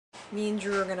Me and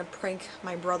Drew are gonna prank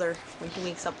my brother when he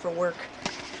wakes up for work.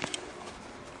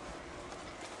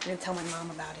 I'm gonna tell my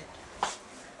mom about it.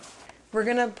 We're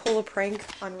gonna pull a prank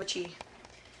on Richie.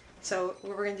 So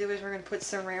what we're gonna do is we're gonna put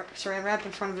saran wrap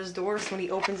in front of his door, so when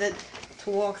he opens it to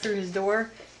walk through his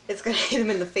door, it's gonna hit him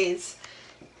in the face.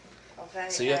 Okay.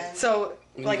 So yeah. So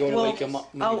like wake him up.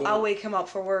 I'll wake him up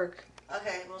for work.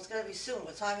 Okay. Well, it's gonna be soon.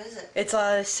 What time is it? It's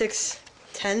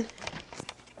 6:10,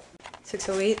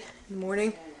 6:08 in the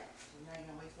morning.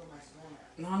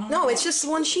 No, it's just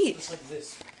one sheet. Just like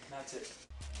this. That's it.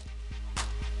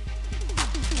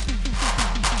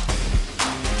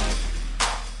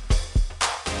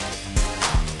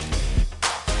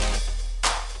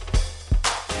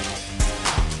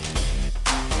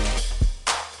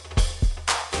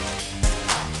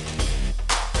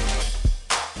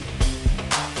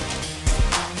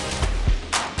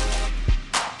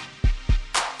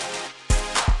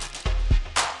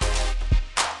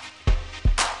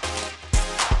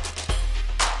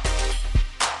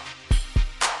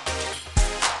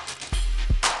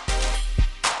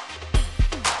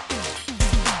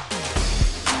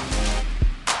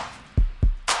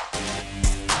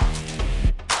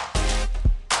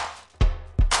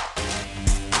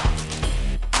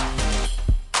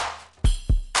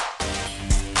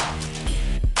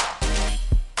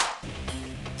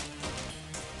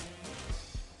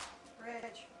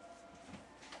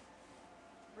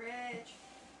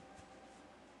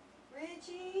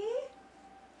 Richie?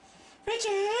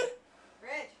 Richard!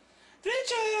 Rich.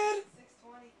 Richard!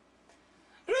 6:20.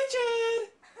 Richard!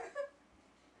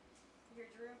 You hear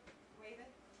Drew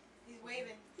waving? He's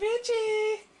waving.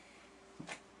 Richie!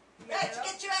 Rich,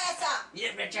 get your ass up!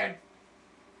 Yeah, Richard!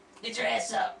 Get your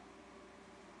ass up!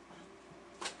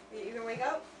 You gonna wake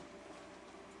up?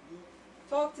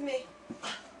 Talk to me.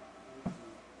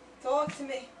 Talk to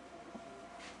me.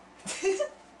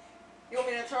 You want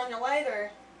me to turn on your light,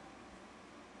 or?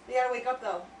 You gotta wake up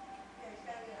though.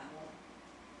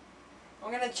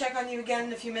 I'm gonna check on you again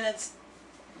in a few minutes.